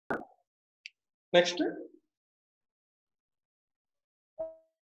Next.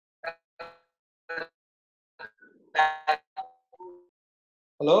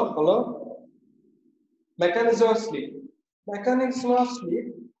 Hello. Mechanism of sleep. Mechanism of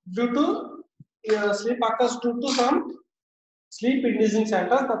sleep due to sleep occurs due to some sleep inducing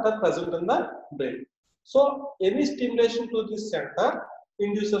centers that are present in the brain. So any stimulation to this center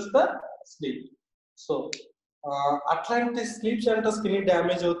induces the sleep. So Atlantis sleep centers skin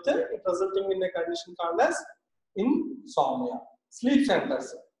damage hote, it resulting in a condition called as insomnia. Sleep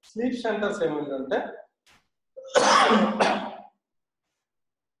centers emante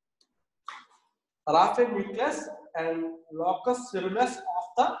raphe nucleus and locus ceruleus of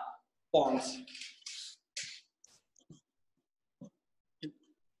the pons.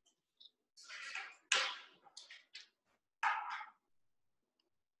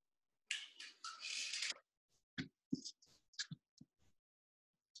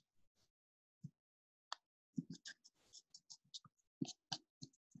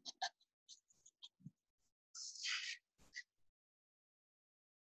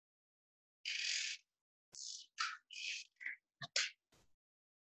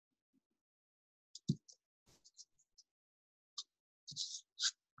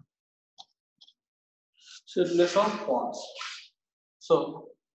 Ceruleus of pons. So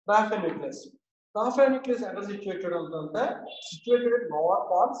raphe nucleus. Raphe nucleus are situated in lower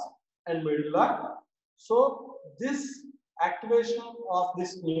pons and medulla. So this activation of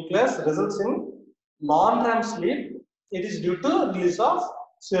this nucleus results in non-REM sleep. It is due to release of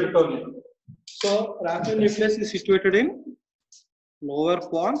serotonin. So raphe nucleus is situated in lower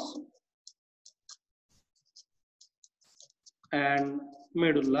pons and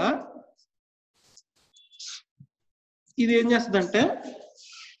medulla. ఇది ఏం చేస్తుందంటే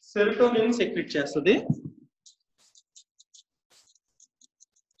serotonin secret చేస్తుంది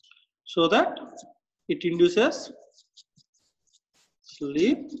so that it induces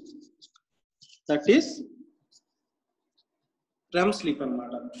sleep, that is REM sleep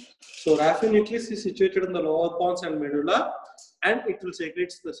anamata. So raphe nucleus is situated in the lower pons and medulla and it will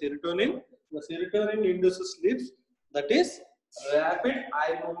secrete the serotonin. The serotonin induces sleep, that is rapid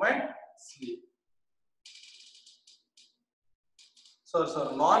eye movement sleep.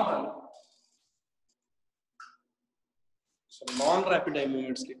 Non-rapid eye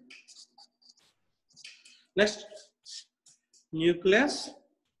movement sleep. Next, nucleus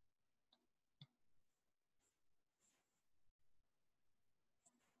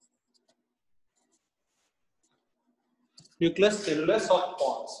ceruleus of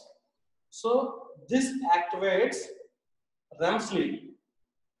pons. So this activates REM sleep.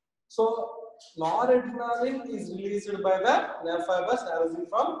 So noradrenaline is released by the nerve fibers arising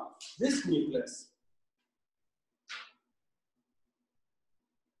from this nucleus.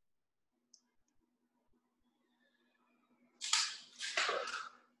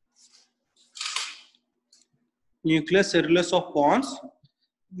 Nucleus ceruleus of pons.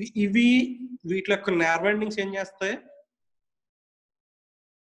 ఇవి వీటి యొక్క nerve endings ఏం చేస్తాయి?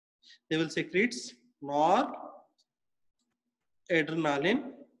 They will secrete noradrenaline.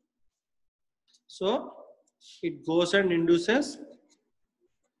 So it goes and induces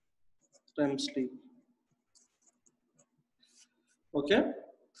REM sleep. Okay.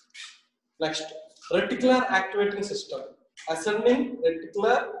 Next, reticular activating system. Ascending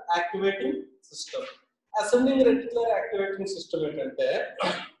reticular activating system. Ascending reticular activating system ఏంటంటే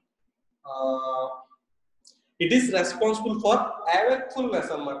it is responsible for awakefulness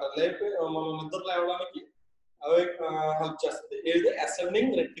అన్నమాట. లేపే మనం నిద్ర లేవడానికి help చేస్తుంది. ఇది ascending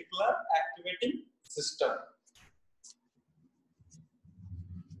reticular activating system.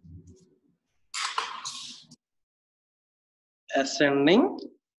 Ascending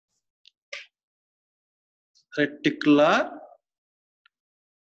reticular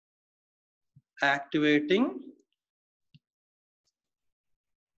activating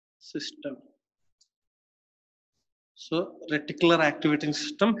system. So reticular activating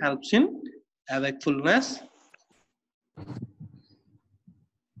system helps in awakefulness.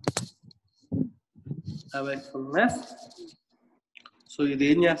 So ఇది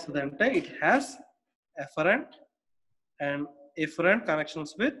ఏం చేస్తుందంటే it has afferent and efferent connections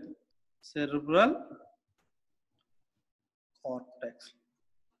with cerebral cortex.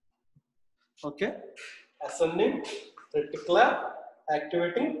 Okay, ascending reticular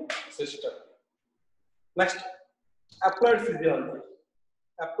activating system. Next, applied physiology.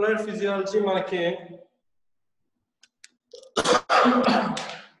 Applied physiology మనకి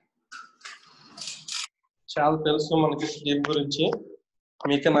చాలా తెలుసు మనకి sleep గురించి,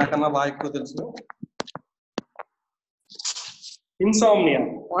 మీకు నాకన్నా బాగా ఎక్కువ తెలుసు. Insomnia.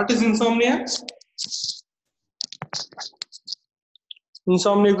 What is insomnia?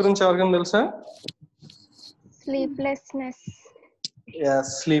 Insomnia గురించి ఎవరికైనా తెలుసా? స్లీప్లెస్నెస్.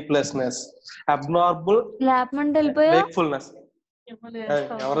 Sleeplessness, abnormal wakefulness.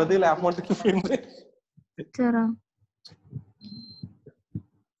 ఎవరది లేపమంటే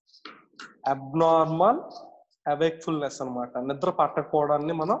అబ్నార్మల్ అవేక్ఫుల్నెస్ అన్నమాట. నిద్ర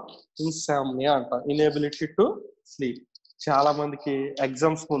పట్టకపోవడాన్ని మనం ఇన్సామ్నియా అంటాం. Inability to sleep. చాలా మందికి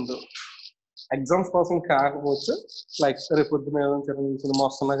ఎగ్జామ్స్ ముందు, ఎగ్జామ్స్ కోసం కాకపోవచ్చు, లైక్ రేపు పొద్దున సినిమా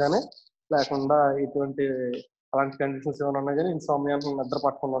వస్తున్నా కానీ, లేకుండా ఇటువంటి అలాంటి కండిషన్స్ ఏమైనా ఉన్నా కానీ ఇన్సామ్నియా నిద్ర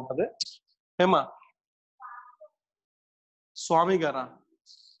పట్టకుండా ఉంటది. ఏమా స్వామి గారా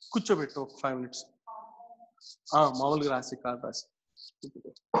కూర్చోబెట్టు ఒక 5 minutes. మామూలుగా రాసి కాదు రాసి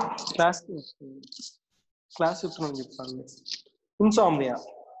క్లాస్ చెప్తున్నాను చెప్పండి. Insomnia,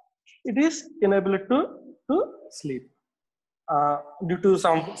 it is inability to sleep due to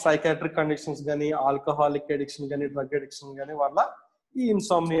some psychiatric conditions కానీ, ఆల్కహాలిక్ అడిక్షన్ కానీ, డ్రగ్ అడిక్షన్ కానీ వల్ల ఈ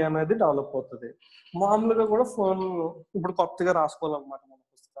ఇన్సామ్నియా అనేది డెవలప్ అవుతుంది. మామూలుగా కూడా ఫోన్ ఇప్పుడు కొత్తగా రాసుకోవాలన్నమాట మన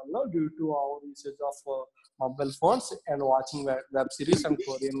పుస్తకాల్లో. Due to our usage of mobile phones and watching web series and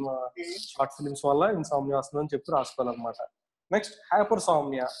Korean short films వల్ల ఇన్సామ్నియా వస్తుందని చెప్పి రాసుకోవాలన్నమాట. నెక్స్ట్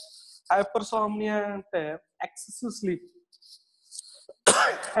హైపర్సామ్నియా. హైపర్సామ్నియా అంటే excessive sleep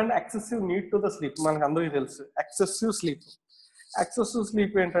and excessive need to the sleep. మనకు అందరికీ తెలుసు ఎక్సెసివ్ స్లీప్. ఎక్సెసివ్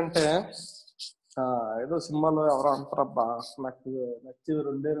స్లీప్ ఏంటంటే, ఏదో సినిమాలో ఎవరో అంటారబ్బా, నాకు నచ్చేది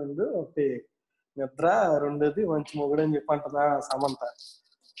రెండు ఒకటి నిద్ర, రెండోది మంచి మొగుడు అని చెప్పి అంటారా సమంత,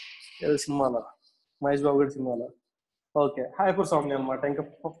 ఏదో సినిమాలో, మహేష్ బాబు గారి సినిమాలో. ఓకే, హైపర్సామ్నియా అనమాట. ఇంకా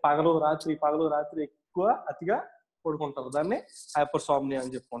పగలు రాత్రి ఎక్కువ అతిగా పడుకుంటారు, దాన్ని హైపర్సామ్నియా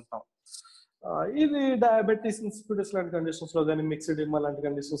అని చెప్పుకుంటాం. ఇది డయాబెటీస్ ఇన్సిపిడస్ లాంటి కండిషన్స్ లో కానీ, మిక్సిడిమా లాంటి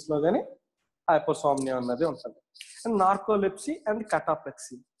కండిషన్స్ లో కానీ హైపర్సామ్నియా అన్నది ఉంటుంది. And narcolepsy and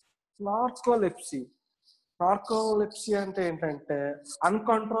కటాప్లెక్సీ. నార్కోలెప్సీ అంటే ఏంటంటే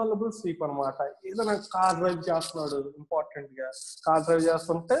అన్కంట్రోలబుల్ స్లీప్ అనమాట. ఏదైనా కార్ డ్రైవ్ చేస్తున్నాడు, ఇంపార్టెంట్ గా కార్ డ్రైవ్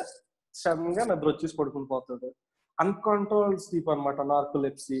చేస్తుంటే సడన్ గా నిద్ర వచ్చేసి పడుకుని పోతుంది. అన్కంట్రోల్ స్లీప్ అనమాట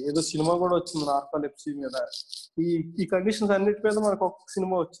నార్కోలెప్సీ. ఏదో సినిమా కూడా వచ్చింది నార్కోలెప్సీ మీద. ఈ కండిషన్స్ అన్నిటి మీద మనకు ఒక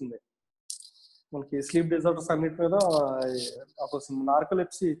సినిమా వచ్చింది, మనకి స్లీప్ డిజార్డర్స్ అన్నిటి మీద ఒక సినిమా.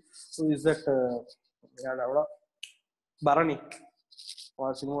 నార్కోలెప్సీ ఇస్ దట్ ఎవడో భరణి,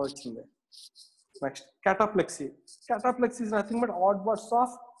 ఆ సినిమా వచ్చింది. Next క్యాటాప్లెక్సీ. క్యాటాప్లెక్సీ is nothing but out bursts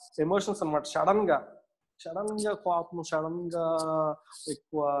of emotions అనమాట. సడన్ గా కోపం, సడన్ గా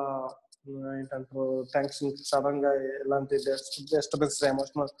ఎక్కువ ఏంటంటారు టెన్షన్, సడన్ గా ఇలాంటి డిస్టర్బెన్స్,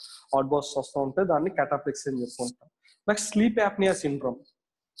 ఎమోషనల్ అవుట్ బర్స్ట్స్ వస్తూ ఉంటే దాన్ని క్యాటాప్లెక్సీ అని చెప్పుకుంటాం. Next sleep apnoea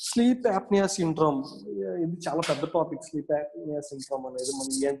syndrome. ఇది చాలా పెద్ద టాపిక్. స్లీప్ యాప్నియా సిండ్రోమ్ అనేది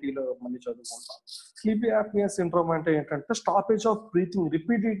మనం ఈఎన్టీలో మళ్ళీ చదువుకుంటాం. స్లీప్ యాప్నియా సిండ్రోమ్ అంటే ఏంటంటే స్టాపేజ్ ఆఫ్ బ్రీతింగ్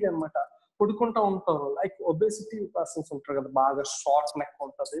రిపీటెడ్లీ అనమాట. పడుకుంటా ఉంటారు. లైక్ ఒబేసిటీ పర్సన్స్ ఉంటారు కదా, బాగా షార్ట్ నెక్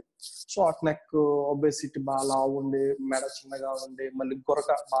ఉంటుంది. షార్ట్ నెక్, ఒబేసిటీ, బాగా లావు ఉండి, మెడ చిన్నగా ఉండి, మళ్ళీ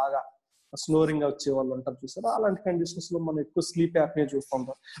గొరక బాగా స్నోరింగ్ వచ్చే వాళ్ళు ఉంటారు చూసారు. అలాంటి కండిషన్స్ లో మనం ఎక్కువ స్లీప్ యాప్నియా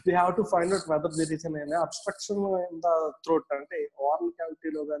చూస్తుంటాం. We have to find out whether there is N abstraction in the throat, అంటే ఓరల్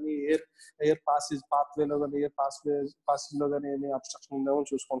క్యావిటీలో కానీ, ఎయిర్ పాత్వేలో కానీ, పాసేజ్ లో కానీ ఏమి అబ్స్ట్రక్షన్ ఉందేమో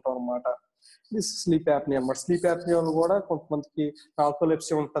చూసుకుంటాం అనమాట. దిస్ స్లీప్ యాప్నియా అనమాట. స్లీప్ యాప్నియాలో కూడా కొంతమందికి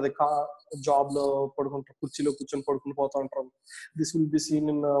నార్కోలెప్సీ ఉంటది. జాబ్ లో పడుకుంటారు, కుర్చీలో కూర్చొని పడుకుని పోతూ ఉంటారు. This will be seen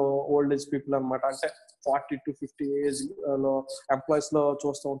in old age people అనమాట. అంటే 40 to 50 ఏజ్ లో ఎంప్లాయీస్ లో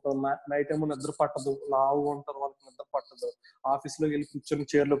చూస్తూ ఉంటారు. నైట్ ఏమో నిద్ర పట్టదు, లావు ఉంటారు, వాళ్ళకి నిద్ర పట్టదు. ఆఫీస్ లో వెళ్ళి కూర్చొని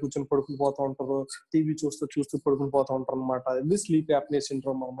చైర్ లో కూర్చొని పడుకుని పోతూ ఉంటారు, టీవీ చూస్తూ పడుకుని పోతూ ఉంటారు అనమాట. ఇది స్లీప్ యాప్నియా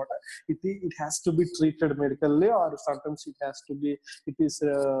సిండ్రోమ్ అనమాట. It has to be treated medically, or sometimes it is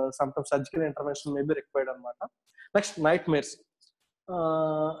sometimes surgical intervention may be required అనమాట. Next night mares.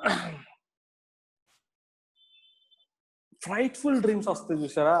 ఫ్రైట్ఫుల్ డ్రీమ్స్ వస్తాయి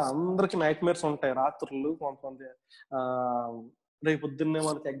చూసారా, అందరికి నైట్ మేర్స్ ఉంటాయి రాత్రులు. కొంతమంది రేపు పొద్దున్నే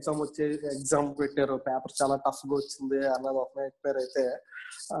మనకి ఎగ్జామ్ పెట్టారు, పేపర్ చాలా టఫ్ గా వచ్చింది అన్నది ఒక నైట్ మేర్ అయితే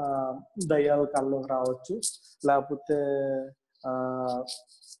దయ్యాలు కళ్ళకు రావచ్చు, లేకపోతే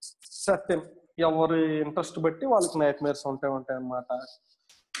సత్యం ఎవరి ఇంట్రెస్ట్ బట్టి వాళ్ళకి నైట్ మేర్స్ ఉంటాయి అన్నమాట.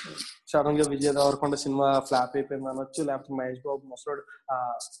 సడన్ గా విజయ్ దేవరకొండ సినిమా ఫ్లాప్ అయిపోయింది అనొచ్చు, లేకపోతే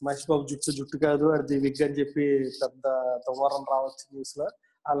మహేష్ బాబు జుట్టు కాదు అది విగ్ అని చెప్పి పెద్ద దుమారం రావచ్చు న్యూస్ లో.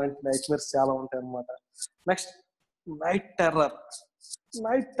 అలాంటి నైట్ మేర్స్ చాలా ఉంటాయి అన్నమాట. నెక్స్ట్ నైట్ టెర్రర్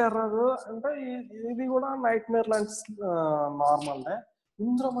అంటే ఇది కూడా నైట్ మేర్ లాంటి నార్మల్.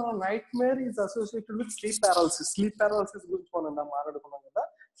 ఇందులో మనం night Meyer is associated with sleep paralysis గురించి మనం మాట్లాడుకున్నాం కదా.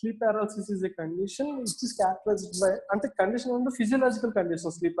 Sleep paralysis is a condition which is characterized by అంటే కండిషన్ అంటే ఫిజియోలాజికల్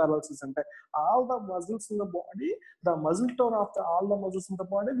కండిషన్. స్లీప్ పారాలిసిస్ అంటే all the muscles in the body, the muscle tone of all the muscles in the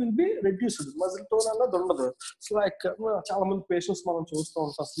body will be reduced. muscle tone అన్నది ఉండదు. So like చాలా మంది patients మనం చూస్తూ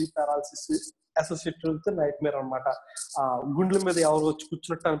ఉంటాం sleep paralysis associated with night Meyer అనమాట. గుండెల మీద ఎవరు వచ్చి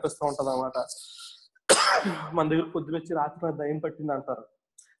కూర్చున్నట్టు అనిపిస్తూ ఉంటది అనమాట. మన దగ్గర పొద్దున వచ్చి రాత్రి దయ్యం పట్టింది అంటారు.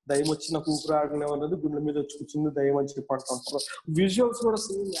 దయ్యం వచ్చిన ఊపిరి ఆడనే ఉన్నది గుండెల మీద వచ్చి కూర్చుంది దయ్యం అని చెప్పి అంటుంటారు. విజువల్స్ కూడా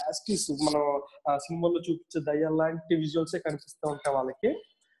సేమ్ యాస్టీస్ మనం సినిమాల్లో చూపించే దయ్యం లాంటి విజువల్సే కనిపిస్తూ ఉంటాయి వాళ్ళకి.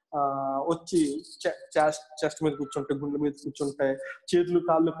 వచ్చి చెస్ట్ మీద కూర్చుంటాయి, గుండె మీద కూర్చుంటాయి, చేతులు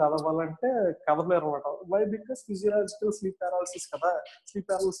కాళ్ళు కదవాలంటే కదలేరు అనమాట. Why? Because physiological sleep paralysis కదా. స్లీప్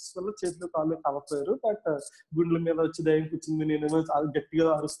పారాలిసిస్ వల్ల చేతులు కాళ్ళు కదపోయారు. బట్ గుండెల మీద వచ్చి దయ్యం కూర్చుంది, నేను గట్టిగా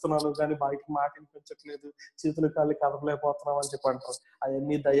అరుస్తున్నాను కానీ బయటకి మాట వినిపించట్లేదు, చేతులు కాళ్ళు కదపలేకపోతున్నాం అని చెప్పి అంటారు.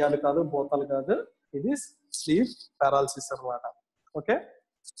 అవన్నీ దయ్యాలు కాదు, భూతాలు కాదు, ఇది స్లీప్ పారాలిసిస్ అనమాట. Okay,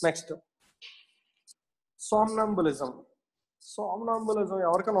 next somnambulism. సోమ్నాంబులిజం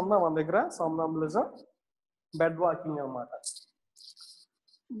ఎవరికైనా ఉందా మన దగ్గర? సోమ్నాంబులిజం బెడ్ వాకింగ్ అన్నమాట.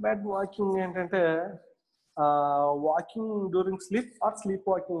 బెడ్ వాకింగ్ ఏంటంటే walking during sleep are sleep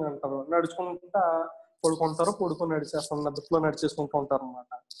walking అంటారు. నడుచుకుంటా పడుకుంటారు, పడుకొని నడిచేస్తారు, నిద్రలో నడిచేసుకుంటూ ఉంటారు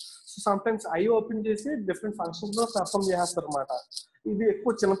అనమాట. So some times I open చేసి డిఫరెంట్ ఫంక్షన్స్ లో పెర్ఫామ్ చేస్తారు అనమాట. ఇది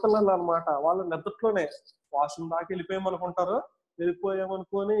ఎక్కువ చిన్నపిల్లలు అనమాట. వాళ్ళ నిద్రలోనే వాష్రూమ్ దాకా వెళ్ళిపోయామనుకుంటారు,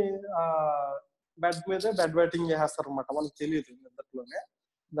 వెళ్ళిపోయామనుకొని బెడ్ మీద బెడ్ వెయిటింగ్ చేస్తారు అనమాట. వాళ్ళకి తెలియదు నిద్రలోనే.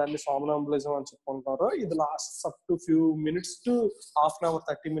 దాన్ని సోమ్నాంబులిజం అని చెప్పుకుంటారు. ఇది last up to few minutes to half an hour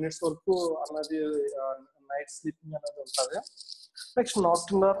 30 minutes వరకు అన్నది నైట్ స్లీపింగ్ అనేది ఉంటుంది. Next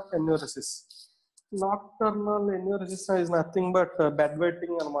nocturnal ఎన్యూరిసిస్. Nocturnal ఎన్యూరిసిస్ is nothing but bed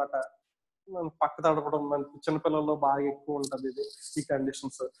waiting అనమాట. పక్క తడపడం, మనకి చిన్నపిల్లల్లో బాగా ఎక్కువ ఉంటది ఇది, ఈ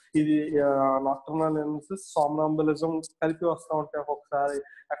కండిషన్స్. ఇది నాక్టర్నల్ ఎన్యూరిసిస్, సోమ్నాంబులిజం కలిపి వస్తూ ఉంటాయి ఒక్కొక్కసారి.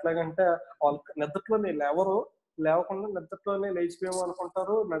 ఎట్లాగంటే వాళ్ళకి నిద్రలోనే లేవకుండా నిద్రలోనే లేచిపోయాము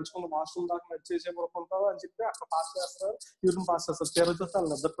అనుకుంటారు, నడుచుకుని వాష్రూమ్ దాకా నడిచేసేమనుకుంటారు అని చెప్పి అక్కడ పాస్ చేస్తారు, యూరిన్ పాస్ చేస్తారు. పేరు చూస్తే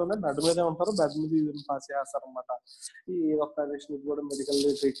వాళ్ళు నిద్రలోనే బెడ్ మీదే ఉంటారు, బెడ్ మీద యూరిన్ పాస్ చేస్తారు అనమాట. ఈ ఒక కండిషన్ కూడా మెడికల్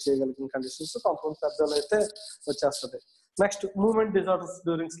ట్రీట్ చేయగలిగిన కండిషన్స్. కొంతమంది పెద్దలు అయితే వచ్చేస్తుంది. Next movement disorders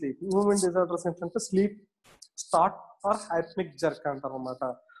during sleep. Movement disorders ఏంటంటే స్లీప్ స్టార్ట్ ఆర్ హైప్నిక్ జర్క్ అంటారు అనమాట.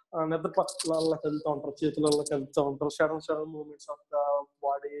 నిద్ర పక్కలకి వెళ్తూ ఉంటారు, చేతులకి వెళ్తూ ఉంటారు, sudden movements of the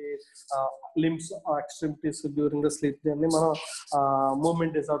body limbs extremities during the sleep. దీన్ని మనం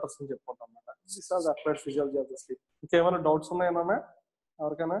మూవ్మెంట్ డిజార్డర్స్ అని చెప్పుకుంటాం అనమాట. This are the applied physiology of the sleep. ఇంకేమైనా డౌట్స్ ఉన్నాయన్నా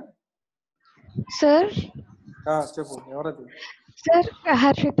ఎవరికైనా? సార్ చెప్పు, ఎవరది? Sir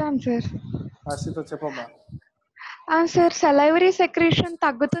Harshita sir. హర్షిత చెప్పమ్మా. సార్ సలైవరీ సెక్రేషన్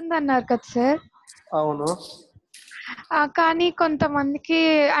తగ్గుతుంది అన్నారు కదా సార్. అవును, కానీ కొంతమందికి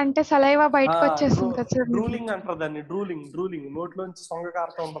అంటే సలైవా బయటకు వచ్చేస్తుంది కదా సార్. డ్రూలింగ్ అంటారు దాన్ని. డ్రూలింగ్ నోట్లోంచి సొంగ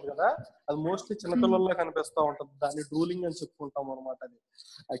కారుతూ ఉంటది కదా, అది మోస్ట్లీ చిన్నపిల్లల్లో కనిపిస్తూ ఉంటది. దాన్ని డ్రూలింగ్ అని చెప్పుకుంటాం అనమాట. అది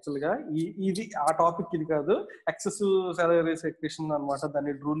యాక్చువల్ గా ఇది ఆ టాపిక్ ఇది కాదు, ఎక్సెసివ్ సలైవరీ సెక్రేషన్ అనమాట.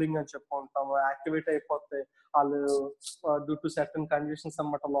 దాన్ని డ్రూలింగ్ అని చెప్పుకుంటాము. యాక్టివేట్ అయిపోతే వాళ్ళు డ్యూ టు సర్టన్ కండిషన్స్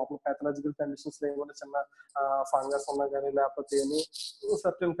అనమాట. లోపల పాథలాజికల్ కండిషన్స్ ఏమైనా చిన్న ఫంగస్ ఉన్నా కానీ లేకపోతే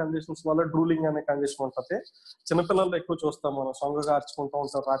సర్టన్ కండిషన్స్ వల్ల డ్రూలింగ్ అనే కండిషన్ ఉంటుంది. చిన్నపిల్లల్లో ఎక్కువ చూస్తాం మనం, సొంగ కార్చుకుంటూ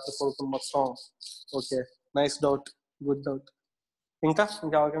ఉంటారు రాత్రి పడుకుని మొత్తం. Okay, nice doubt, good doubt. ఇంకా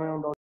ఎవరికైనా డౌట్?